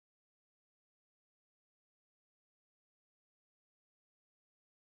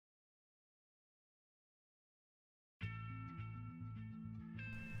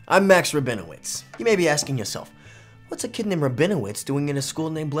I'm Max Rabinowitz. You may be asking yourself, what's a kid named Rabinowitz doing in a school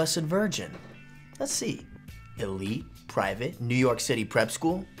named Blessed Virgin? Let's see. Elite, private, New York City prep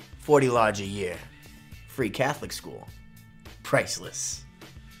school, $40 a year. Free Catholic school. Priceless.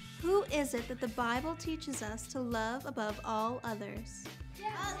 Who is it that the Bible teaches us to love above all others?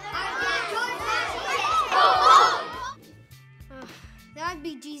 That would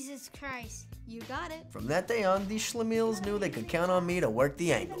be Jesus Christ. You got it. From that day on, these schlemiels knew they could count on me to work the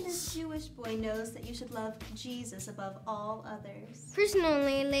Even angles. this Jewish boy knows that you should love Jesus above all others.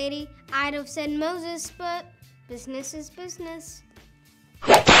 Personally, lady, I'd have said Moses, but business is business.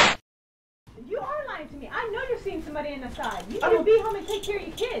 You are lying to me. I know you're seeing somebody on the side. You need to be home and take care of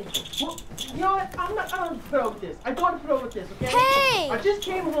your kids. Well, you know what? I'm not going to put up with this. I don't want to put up with this, okay? Hey! I just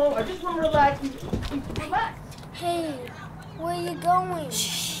came home. I just want to relax. Relax. Hey, where are you going?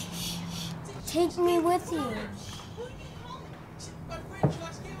 Take me with you.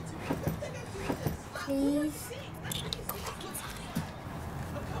 Please.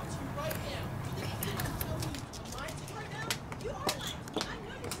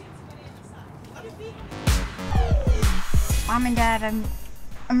 Mom and Dad,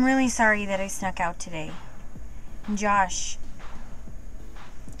 I'm really sorry that I snuck out today. And Josh,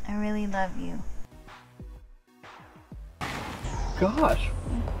 I really love you. Gosh.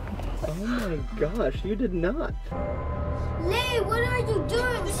 Oh my gosh, you did not. Lay, what are you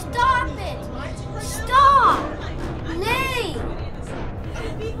doing? Stop it! Stop! Lay!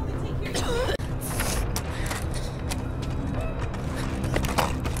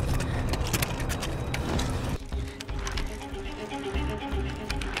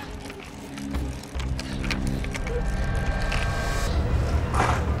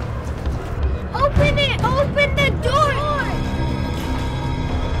 Open it! Open the door!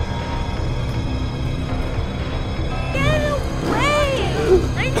 Get away!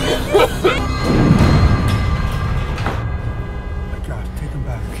 I need to God, take him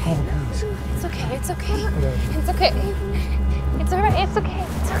back. Call the police. It's okay, it's okay. It's okay. It's alright, it's okay,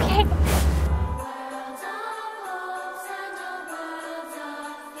 it's okay.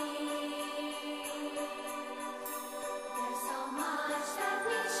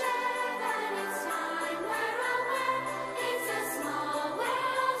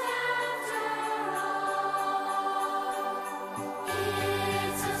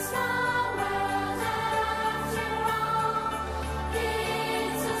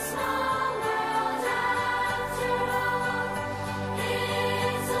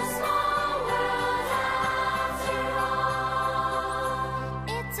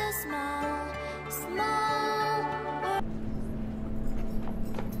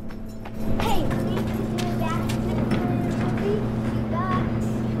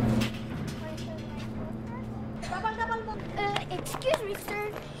 Excuse me,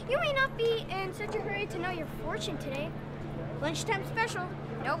 sir. You may not be in such a hurry to know your fortune today. Lunchtime special.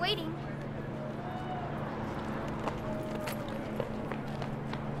 No waiting.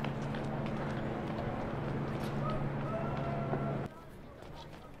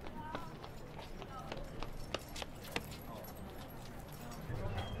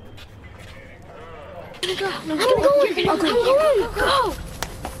 Go. I'm going. Go.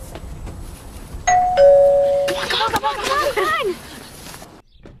 Come on!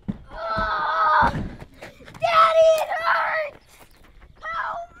 Oh, Daddy, it hurts!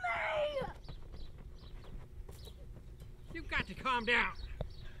 Help me! You've got to calm down.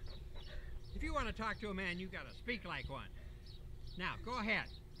 If you want to talk to a man, you've got to speak like one. Now, go ahead.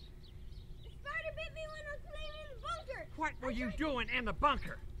 The spider bit me when I was playing in the bunker. What were you doing in the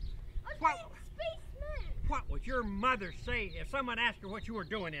bunker? I was playing spaceman. What would your mother say if someone asked her what you were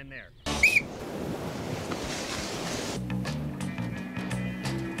doing in there?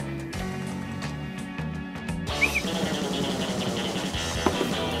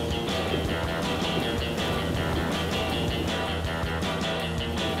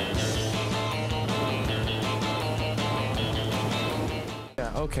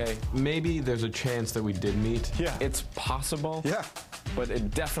 Yeah, okay, maybe there's a chance that we did meet. Yeah. It's possible. Yeah. But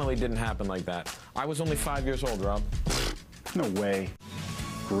it definitely didn't happen like that. I was only 5 years old, Rob. No way.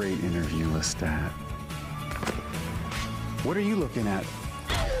 Great interview, Lestat. What are you looking at?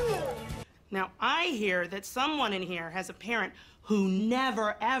 Now, I hear that someone in here has a parent who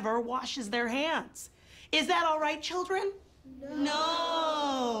never, ever washes their hands. Is that all right, children?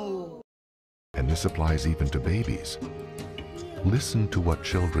 No. And this applies even to babies. Listen to what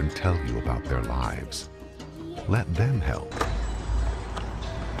children tell you about their lives. Let them help.